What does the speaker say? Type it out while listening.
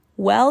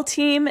Well,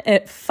 team,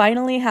 it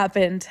finally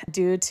happened.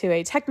 Due to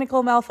a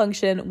technical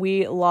malfunction,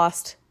 we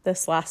lost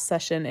this last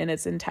session in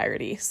its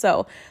entirety.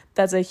 So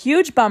that's a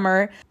huge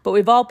bummer, but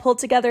we've all pulled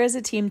together as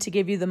a team to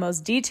give you the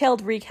most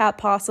detailed recap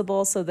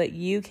possible so that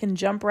you can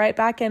jump right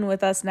back in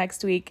with us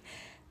next week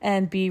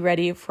and be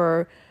ready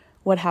for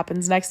what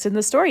happens next in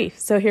the story.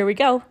 So here we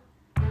go.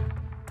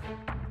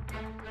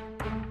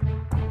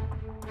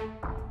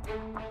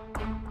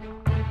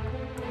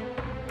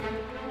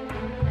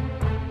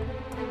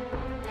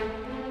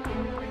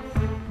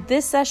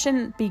 This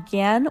session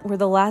began where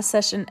the last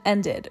session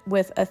ended,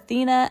 with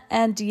Athena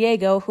and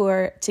Diego, who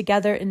are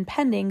together in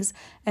Pendings,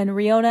 and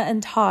Río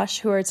and Tosh,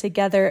 who are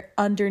together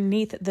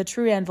underneath the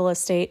Trueanvil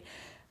estate,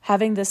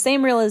 having the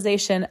same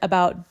realization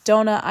about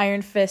Dona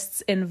Iron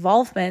Fist's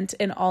involvement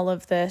in all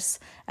of this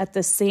at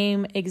the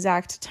same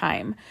exact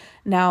time.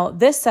 Now,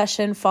 this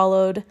session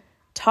followed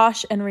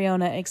Tosh and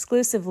Río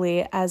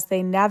exclusively as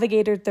they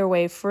navigated their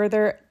way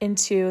further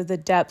into the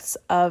depths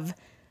of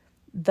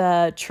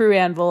the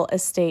Trueanvil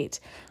estate.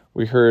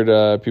 We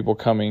heard people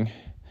coming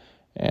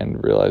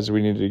and realized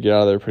we needed to get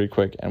out of there pretty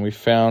quick. And we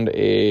found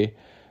a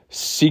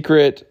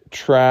secret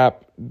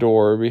trap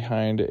door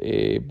behind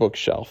a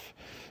bookshelf.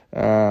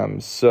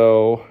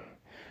 So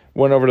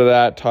went over to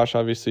that. Tosh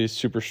obviously is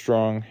super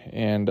strong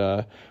and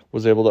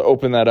was able to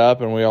open that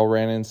up, and we all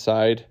ran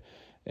inside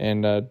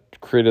and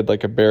created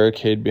like a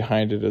barricade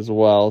behind it as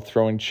well,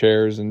 throwing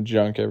chairs and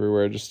junk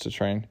everywhere just to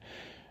try and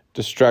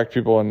distract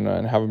people and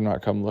have them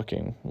not come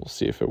looking. We'll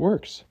see if it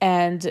works.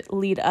 And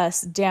lead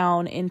us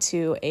down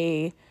into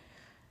a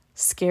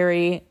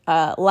scary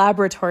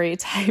laboratory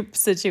type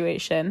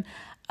situation.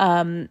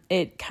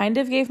 It kind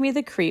of gave me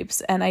the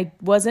creeps, and I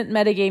wasn't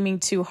metagaming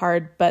too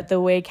hard, but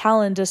the way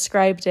Callan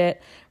described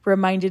it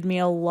reminded me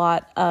a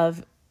lot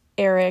of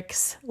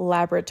Eric's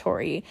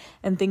laboratory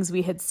and things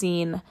we had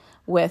seen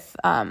with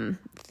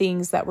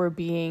things that were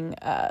being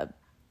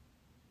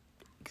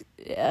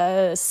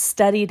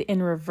studied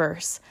in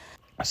reverse.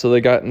 So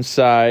they got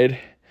inside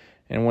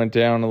and went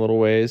down a little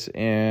ways,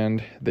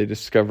 and they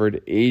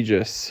discovered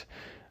Agis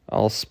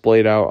all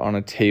splayed out on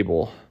a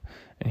table.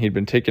 And he'd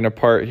been taken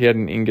apart. He had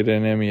an ingot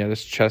in him. He had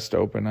his chest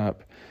open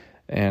up.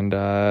 And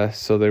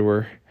so they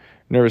were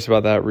nervous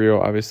about that.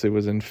 Río obviously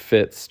was in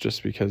fits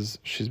just because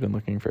she's been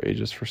looking for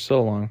Agis for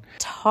so long.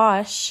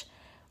 Tosh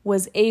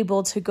was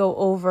able to go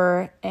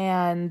over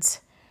and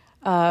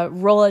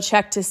roll a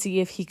check to see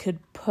if he could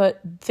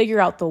figure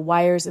out the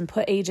wires and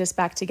put Agis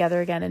back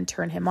together again and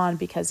turn him on,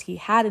 because he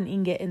had an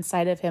ingot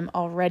inside of him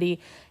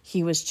already.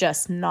 He was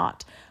just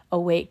not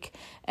awake.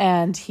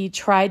 And he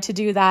tried to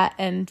do that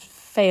and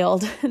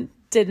failed.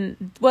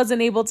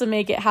 Wasn't able to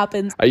make it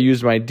happen. I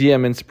used my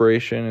DM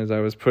inspiration as I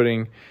was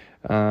putting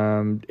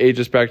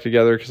Agis back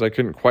together because I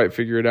couldn't quite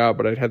figure it out,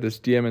 but I'd had this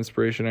DM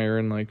inspiration I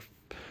earned like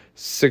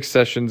 6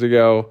 sessions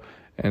ago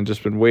and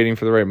just been waiting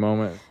for the right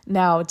moment.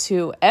 Now,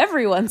 to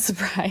everyone's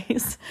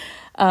surprise,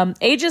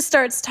 Agis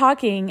starts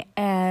talking,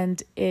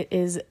 and it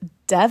is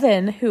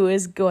Devin who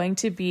is going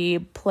to be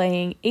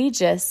playing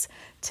Agis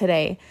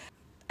today.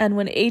 And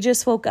when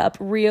Agis woke up,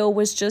 Río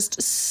was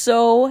just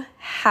so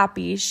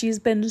happy. She's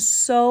been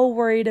so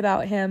worried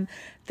about him.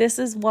 This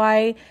is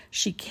why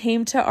she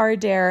came to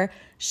Ardere.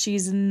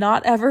 She's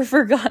not ever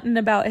forgotten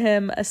about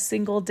him a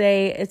single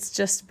day. It's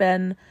just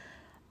been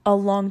a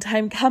long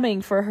time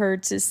coming for her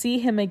to see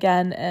him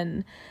again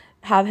and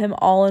have him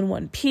all in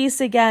one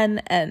piece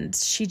again. And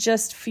she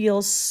just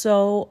feels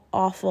so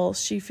awful.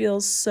 She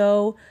feels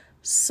so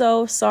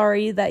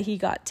sorry that he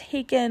got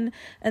taken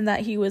and that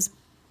he was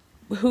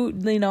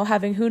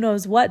having who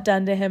knows what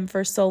done to him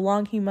for so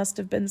long. He must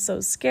have been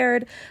so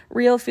scared.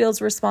 Río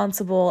feels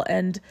responsible,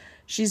 and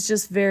she's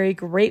just very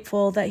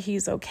grateful that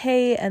he's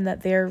okay and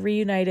that they're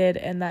reunited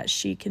and that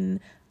she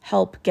can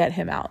help get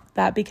him out.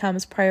 That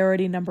becomes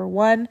priority number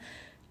 1.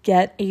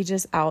 Get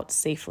Agis out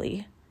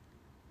safely.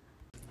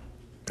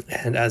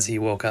 And as he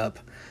woke up,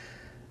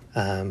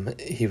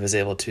 he was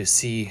able to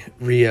see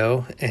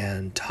Río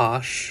and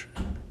Tosh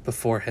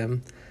before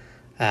him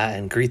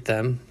and greet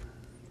them,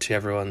 to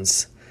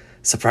everyone's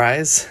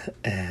surprise.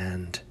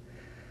 And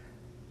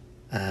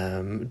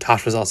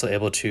Tosh was also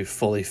able to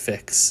fully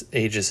fix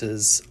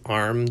Agis's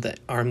arm, the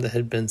arm that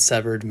had been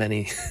severed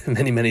many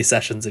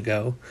sessions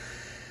ago,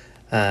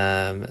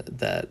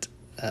 that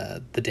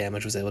the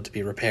damage was able to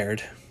be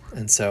repaired.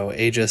 And so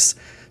Agis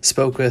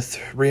spoke with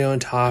Río and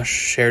Tosh,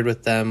 shared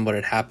with them what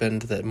had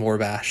happened, that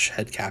Morbash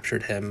had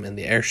captured him in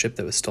the airship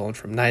that was stolen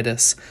from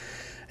Nidus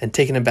and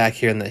taken him back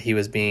here, and that he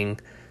was being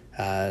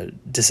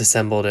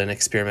disassembled and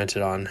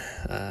experimented on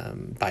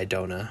by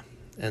Dona.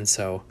 And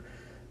so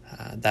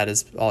that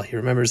is all he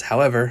remembers.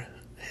 However,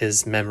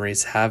 his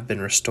memories have been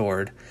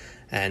restored,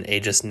 and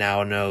Agis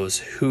now knows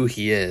who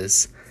he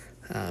is,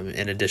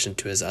 in addition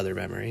to his other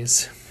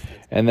memories.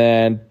 And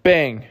then,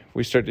 bang,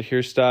 we start to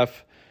hear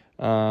stuff.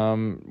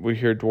 We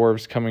hear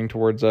dwarves coming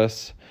towards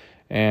us,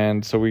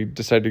 and so we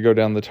decided to go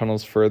down the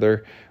tunnels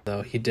further.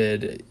 So he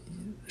did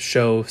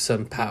show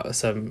some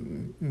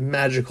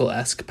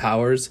magical-esque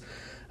powers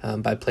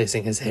by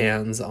placing his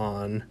hands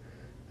on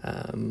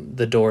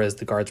the door as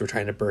the guards were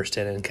trying to burst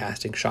in and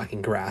casting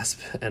Shocking Grasp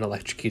and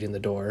electrocuting the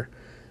door,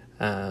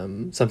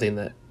 something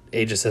that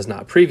Agis has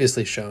not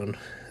previously shown,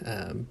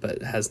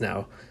 but has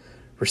now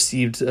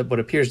received what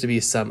appears to be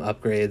some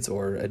upgrades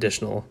or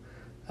additional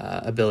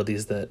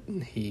abilities that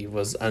he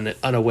was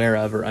unaware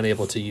of or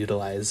unable to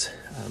utilize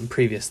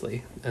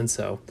previously. And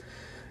so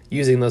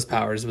using those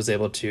powers was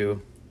able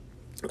to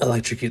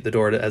electrocute the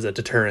door as a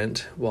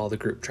deterrent while the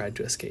group tried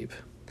to escape.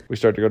 We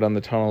start to go down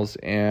the tunnels,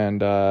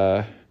 and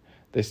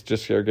they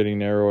just are getting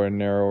narrower and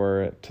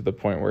narrower to the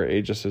point where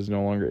Agis is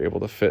no longer able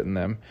to fit in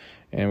them.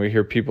 And we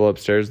hear people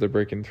upstairs, they're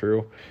breaking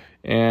through.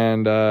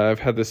 And I've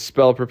had this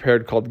spell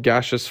prepared called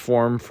Gaseous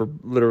Form for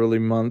literally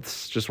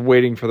months, just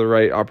waiting for the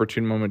right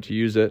opportune moment to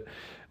use it.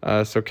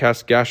 So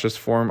cast Gaseous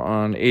Form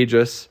on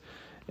Agis,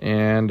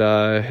 and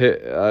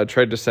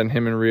tried to send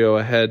him and Rio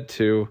ahead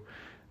to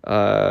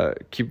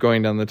keep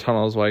going down the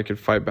tunnels while I could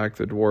fight back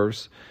the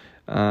dwarves.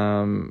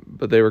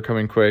 But they were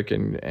coming quick,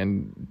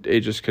 and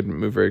Agis couldn't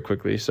move very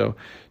quickly.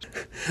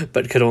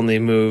 But could only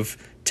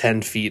move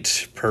 10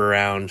 feet per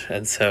round,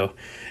 and so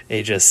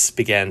Agis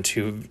began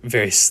to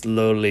very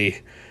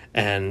slowly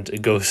and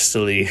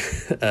ghostily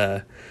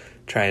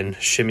try and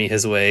shimmy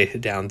his way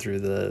down through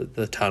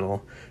the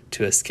tunnel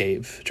to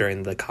escape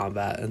during the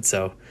combat. And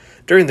so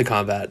during the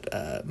combat,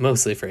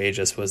 mostly for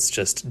Agis, was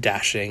just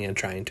dashing and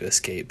trying to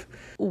escape.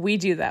 We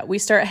do that. We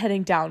start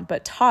heading down,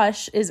 but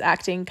Tosh is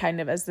acting kind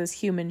of as this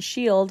human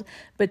shield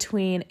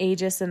between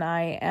Agis and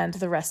I and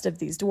the rest of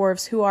these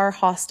dwarves who are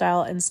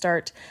hostile and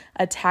start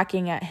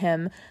attacking at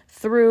him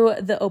through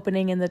the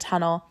opening in the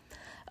tunnel.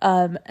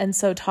 And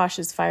so Tosh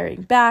is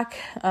firing back.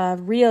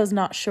 Rio's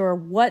not sure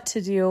what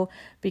to do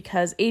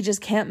because Agis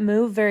can't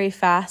move very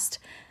fast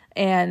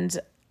and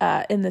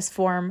in this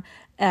form,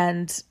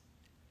 and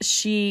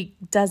she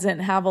doesn't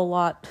have a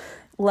lot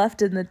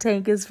left in the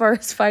tank as far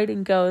as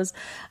fighting goes.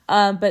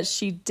 But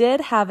she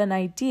did have an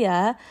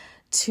idea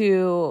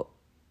to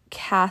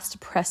cast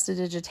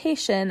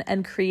prestidigitation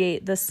and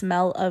create the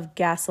smell of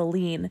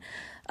gasoline.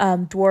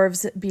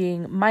 Dwarves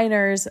being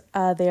miners,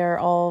 they are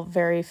all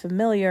very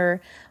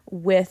familiar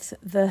with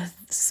the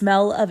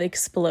smell of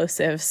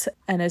explosives.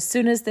 And as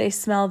soon as they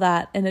smell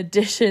that, in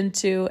addition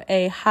to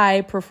a high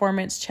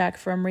performance check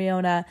from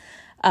Riona,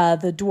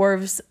 the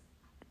dwarves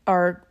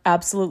are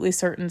absolutely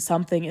certain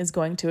something is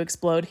going to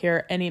explode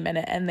here any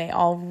minute, and they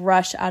all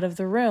rush out of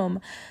the room,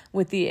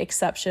 with the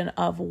exception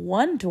of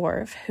one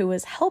dwarf who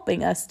is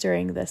helping us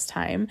during this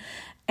time,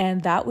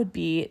 and that would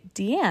be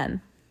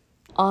Deanne.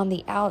 On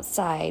the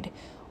outside,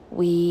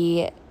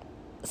 we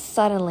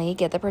suddenly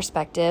get the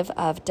perspective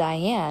of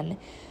Diane,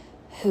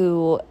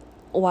 who,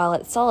 while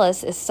at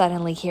Solace, is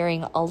suddenly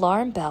hearing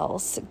alarm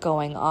bells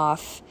going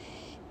off,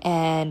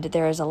 and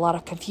there is a lot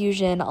of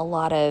confusion, a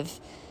lot of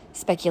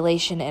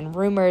speculation and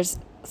rumors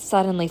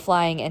suddenly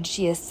flying, and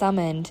she is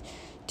summoned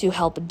to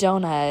help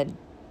Donna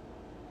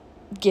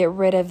get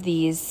rid of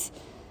these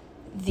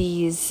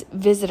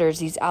visitors,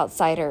 these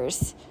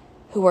outsiders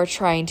who are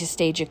trying to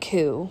stage a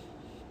coup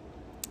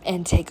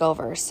and take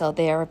over. So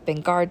there have been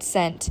guards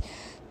sent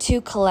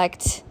to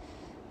collect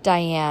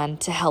Diane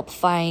to help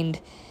find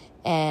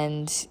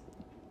and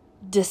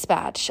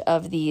dispatch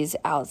of these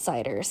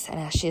outsiders.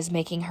 And as she is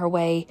making her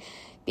way,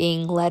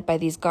 being led by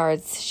these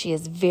guards, she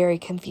is very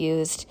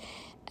confused,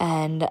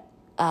 and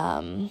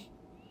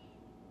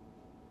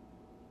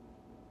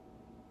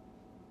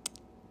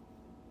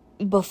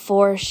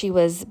before she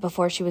was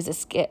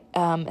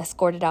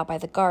escorted out by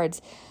the guards,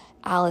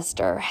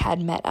 Alistair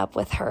had met up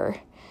with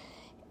her,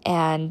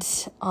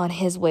 and on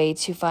his way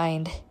to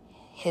find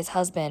his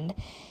husband,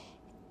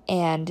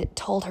 and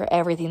told her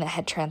everything that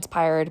had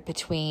transpired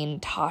between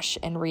Tosh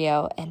and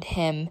Rio and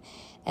him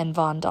and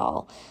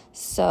Vondal.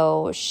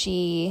 So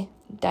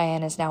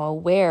Diane is now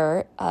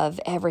aware of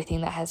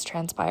everything that has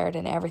transpired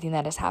and everything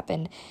that has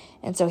happened.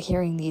 And so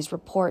hearing these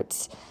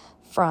reports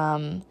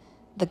from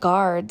the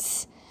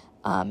guards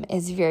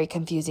is very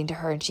confusing to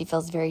her, and she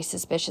feels very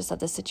suspicious of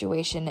the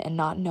situation and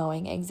not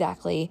knowing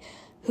exactly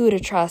who to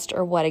trust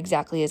or what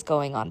exactly is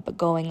going on, but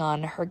going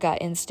on her gut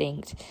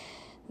instinct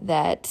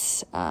that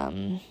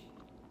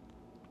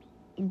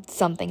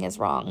something is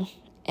wrong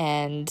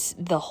and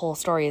the whole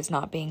story is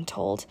not being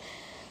told.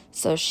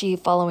 So she,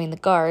 following the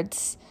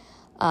guards,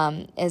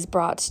 is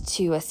brought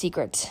to a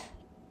secret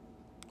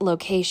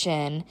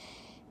location,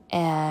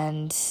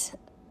 and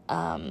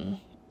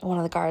one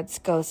of the guards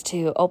goes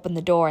to open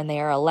the door, and they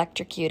are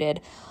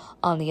electrocuted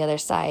on the other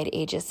side.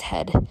 Agis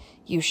had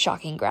used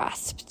Shocking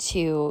Grasp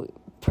to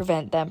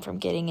prevent them from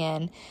getting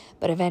in,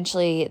 but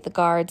eventually the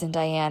guards and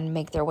Diane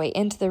make their way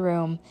into the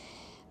room,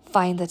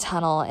 find the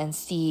tunnel, and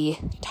see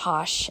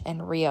Tosh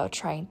and Rio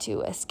trying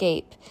to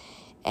escape.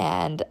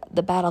 And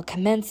the battle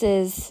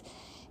commences,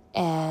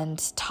 and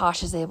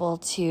Tosh is able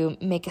to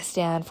make a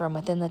stand from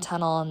within the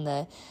tunnel, and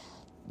the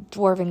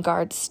dwarven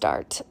guards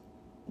start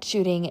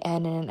shooting,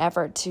 and in an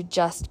effort to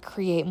just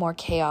create more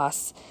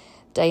chaos,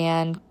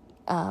 Diane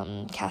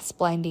casts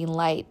Blinding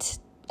Light,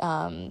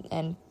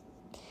 and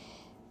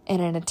in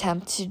an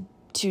attempt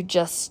to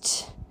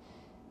just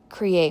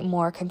create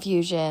more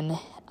confusion,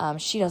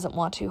 She doesn't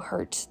want to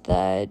hurt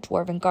the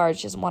dwarven guards.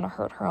 She doesn't want to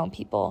hurt her own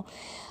people.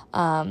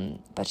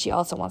 But she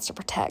also wants to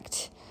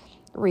protect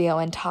Rio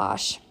and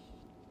Tosh.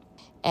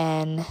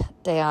 And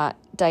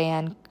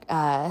Diane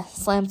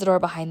slams the door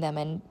behind them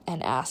and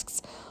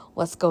asks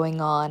what's going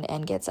on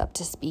and gets up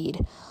to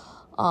speed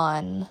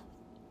on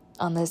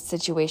this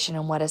situation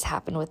and what has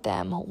happened with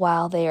them.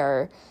 While they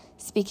are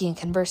speaking and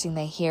conversing,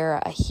 they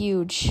hear a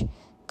huge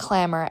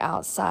clamor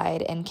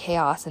outside and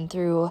chaos, and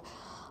through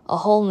a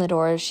hole in the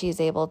door, she's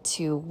able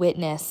to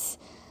witness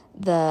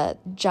the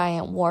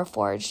giant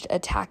warforged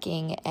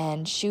attacking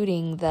and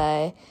shooting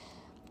the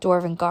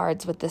dwarven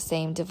guards with the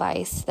same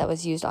device that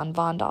was used on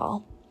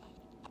Vondal.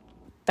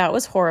 That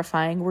was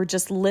horrifying. We're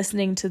just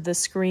listening to the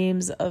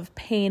screams of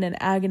pain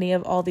and agony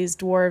of all these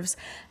dwarves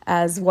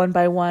as one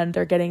by one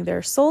they're getting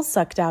their souls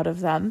sucked out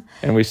of them.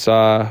 And we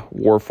saw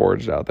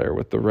Warforged out there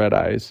with the red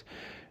eyes.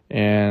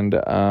 And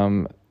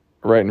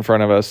right in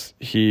front of us,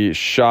 he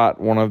shot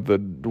one of the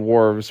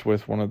dwarves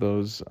with one of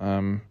those,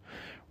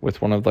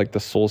 like the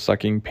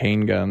soul-sucking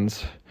pain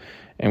guns.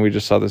 And we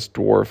just saw this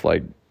dwarf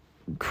like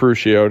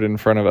crucioed in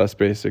front of us,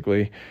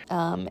 basically.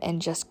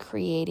 And just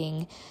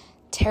creating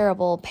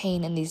terrible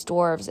pain in these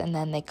dwarves, and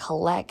then they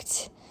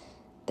collect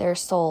their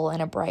soul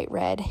in a bright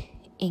red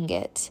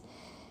ingot.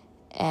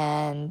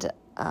 And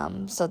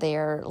so they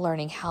are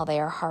learning how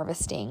they are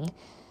harvesting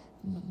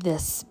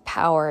this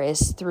power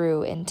is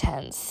through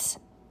intense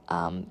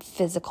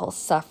physical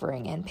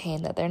suffering and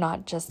pain, that they're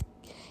not just,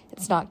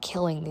 it's not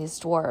killing these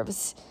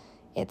dwarves,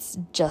 it's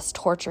just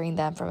torturing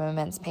them from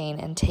immense pain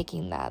and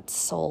taking that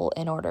soul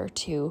in order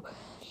to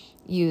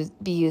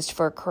be used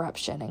for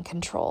corruption and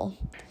control.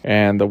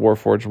 And the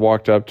Warforged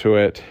walked up to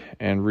it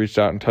and reached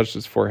out and touched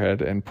its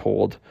forehead and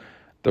pulled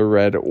the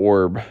red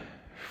orb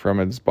from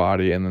its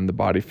body, and then the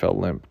body fell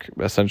limp,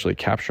 essentially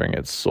capturing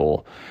its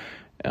soul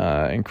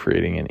and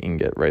creating an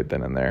ingot right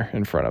then and there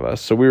in front of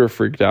us. So we were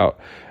freaked out.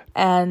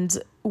 And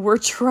we're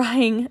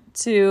trying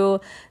to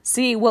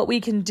see what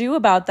we can do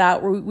about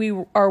that. We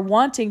are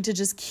wanting to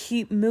just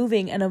keep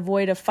moving and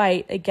avoid a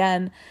fight.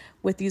 Again,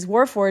 with these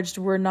Warforged,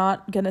 we're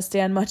not going to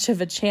stand much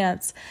of a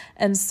chance.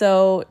 And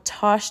so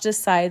Tosh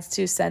decides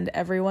to send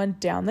everyone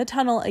down the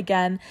tunnel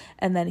again,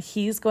 and then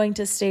he's going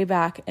to stay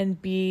back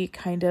and be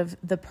kind of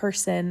the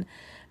person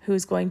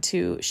who's going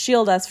to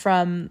shield us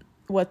from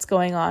what's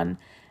going on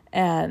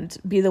and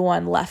be the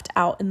one left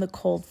out in the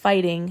cold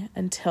fighting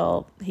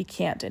until he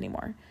can't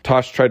anymore.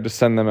 Tosh tried to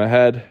send them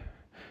ahead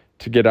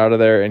to get out of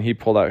there, and he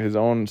pulled out his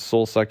own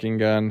soul-sucking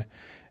gun,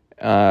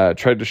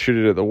 tried to shoot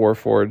it at the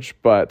Warforged,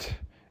 but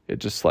it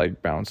just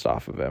like bounced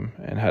off of him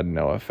and had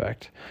no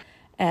effect.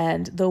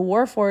 And the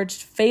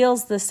Warforged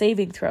fails the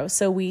saving throw.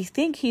 So we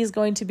think he's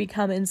going to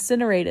become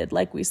incinerated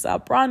like we saw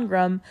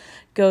Brongrum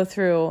go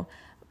through.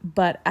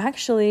 But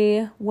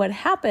actually what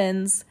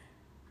happens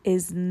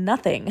is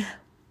nothing.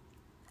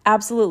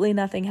 Absolutely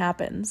nothing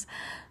happens.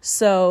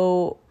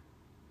 So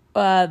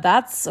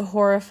that's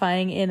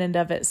horrifying in and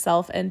of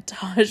itself. And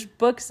Tosh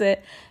books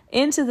it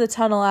into the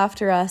tunnel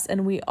after us,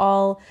 and we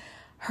all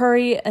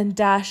hurry and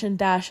dash and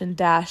dash and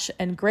dash,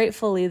 and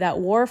gratefully that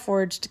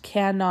Warforged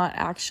cannot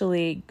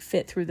actually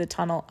fit through the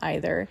tunnel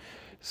either.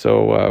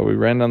 So we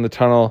ran down the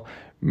tunnel,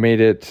 made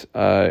it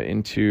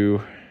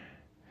into,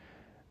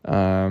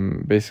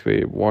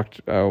 basically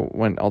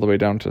went all the way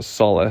down to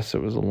Solace.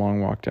 It was a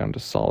long walk down to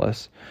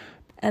Solace.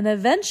 And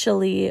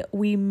eventually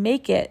we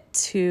make it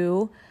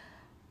to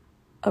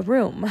a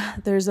room.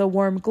 There's a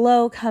warm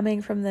glow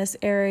coming from this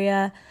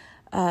area.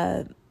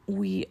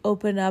 We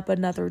open up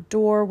another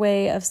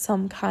doorway of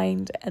some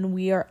kind, and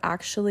we are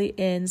actually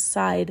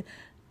inside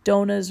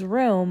Dona's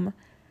room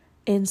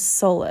in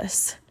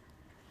Solace.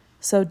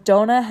 So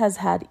Dona has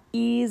had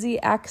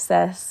easy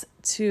access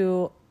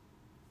to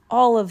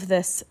all of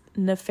this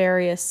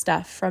nefarious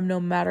stuff from no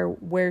matter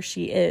where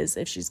she is.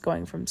 If she's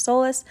going from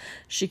Solace,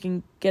 she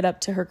can get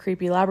up to her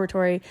creepy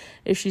laboratory.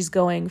 If she's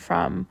going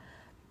from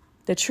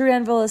the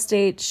Trueanvil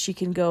estate, she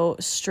can go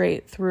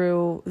straight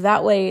through.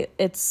 That way,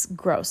 it's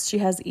gross. She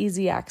has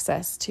easy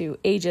access to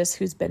Agis,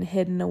 who's been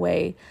hidden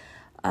away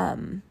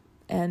and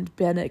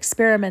been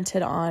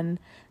experimented on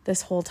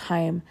this whole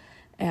time.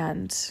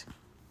 And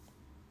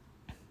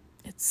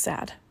it's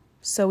sad.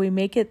 So we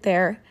make it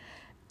there.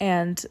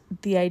 And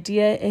the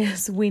idea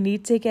is we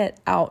need to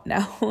get out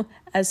now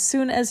as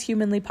soon as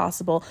humanly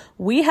possible.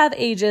 We have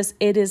Agis.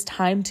 It is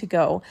time to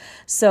go.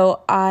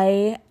 So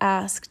I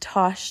asked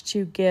Tosh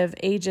to give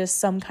Agis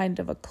some kind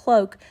of a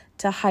cloak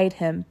to hide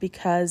him,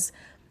 because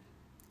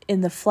in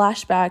the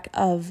flashback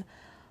of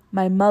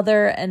my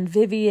mother and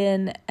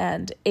Vivian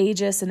and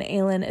Agis and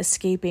Aelin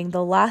escaping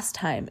the last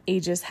time,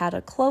 Agis had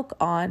a cloak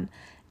on,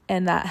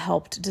 and that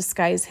helped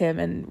disguise him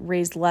and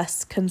raised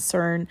less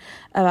concern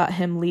about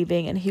him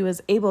leaving. And he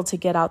was able to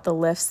get out the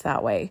lifts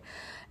that way.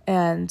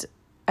 And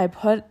I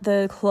put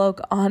the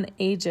cloak on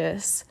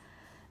Agis,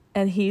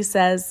 and he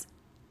says,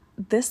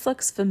 "This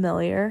looks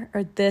familiar,"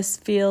 or "This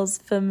feels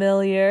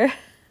familiar."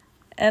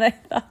 And I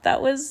thought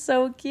that was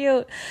so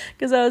cute,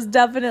 because I was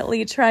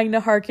definitely trying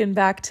to harken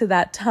back to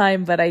that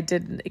time, but I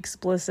didn't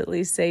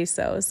explicitly say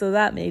so. So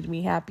that made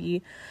me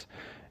happy.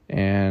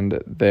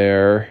 And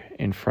there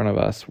in front of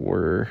us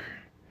were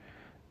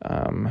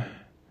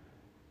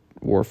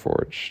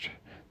Warforged.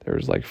 There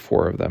was like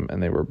 4 of them,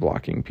 and they were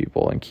blocking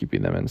people and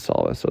keeping them in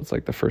Solace. So it's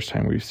like the first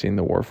time we've seen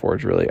the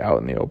Warforged really out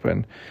in the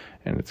open,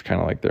 and it's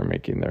kind of like they're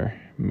making their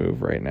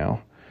move right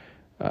now,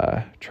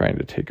 trying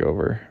to take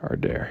over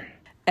Ardere.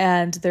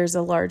 And there's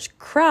a large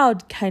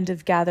crowd kind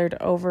of gathered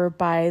over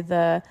by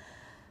the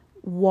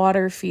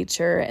water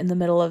feature in the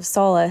middle of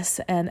Solace.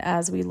 And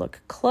as we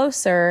look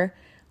closer,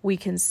 we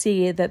can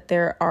see that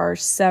there are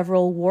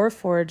several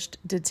Warforged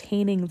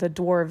detaining the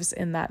dwarves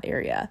in that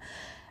area.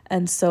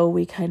 And so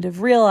we kind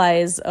of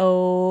realize,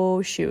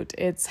 oh, shoot,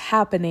 it's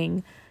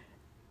happening.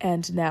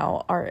 And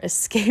now our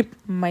escape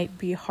might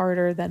be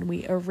harder than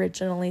we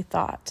originally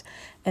thought.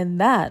 And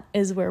that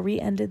is where we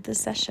ended the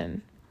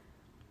session.